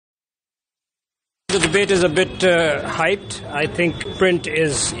The debate is a bit hyped. I think print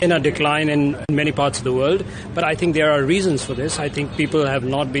is in a decline in many parts of the world, but I think there are reasons for this. I think people have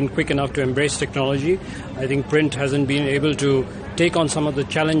not been quick enough to embrace technology. I think print hasn't been able to take on some of the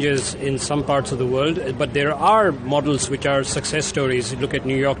challenges in some parts of the world, but there are models which are success stories. Look at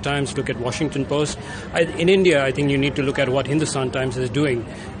New York Times, look at Washington Post. In India, I think you need to look at what Hindustan Times is doing.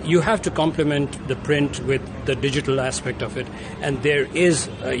 You have to complement the print with the digital aspect of it. And there is,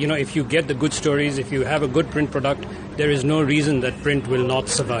 if you get the good stories, if you have a good print product, there is no reason that print will not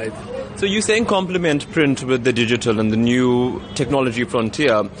survive. So you're saying complement print with the digital and the new technology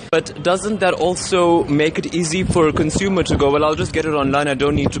frontier, but doesn't that also make it easy for a consumer to go, well, I'll just get it online, I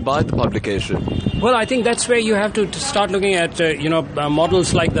don't need to buy the publication? Well, I think that's where you have to start looking at,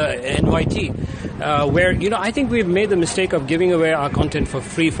 models like the NYT, where, I think we've made the mistake of giving away our content for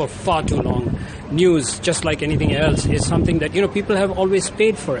free for far too long. News, just like anything else, is something that, people have always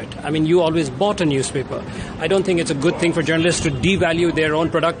paid for it. I mean, you always bought a newspaper. I don't think it's a good thing for journalists to devalue their own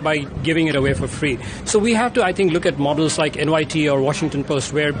product by giving it away for free. So we have to, I think, look at models like NYT or Washington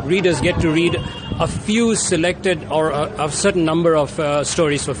Post, where readers get to read a few selected or a certain number of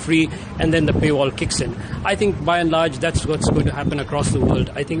stories for free, and then the paywall kicks in. I think, by and large, that's what's going to happen across the world.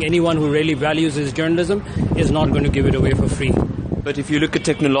 I think anyone who really values his journalism is not going to give it away for free. But if you look at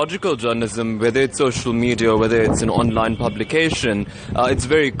technological journalism, whether it's social media or whether it's an online publication, it's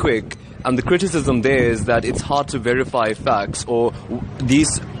very quick. And the criticism there is that it's hard to verify facts, or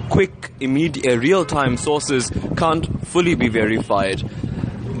these quick, immediate, real-time sources can't fully be verified.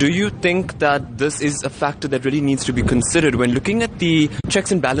 Do you think that this is a factor that really needs to be considered when looking at the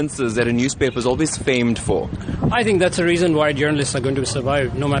checks and balances that a newspaper is always famed for? I think that's a reason why journalists are going to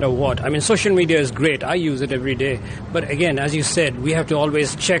survive no matter what. I mean, social media is great. I use it every day. But again, as you said, we have to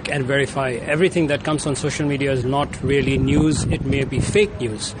always check and verify. Everything that comes on social media is not really news. It may be fake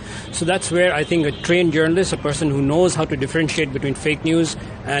news. So that's where I think a trained journalist, a person who knows how to differentiate between fake news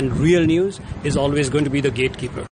and real news, is always going to be the gatekeeper.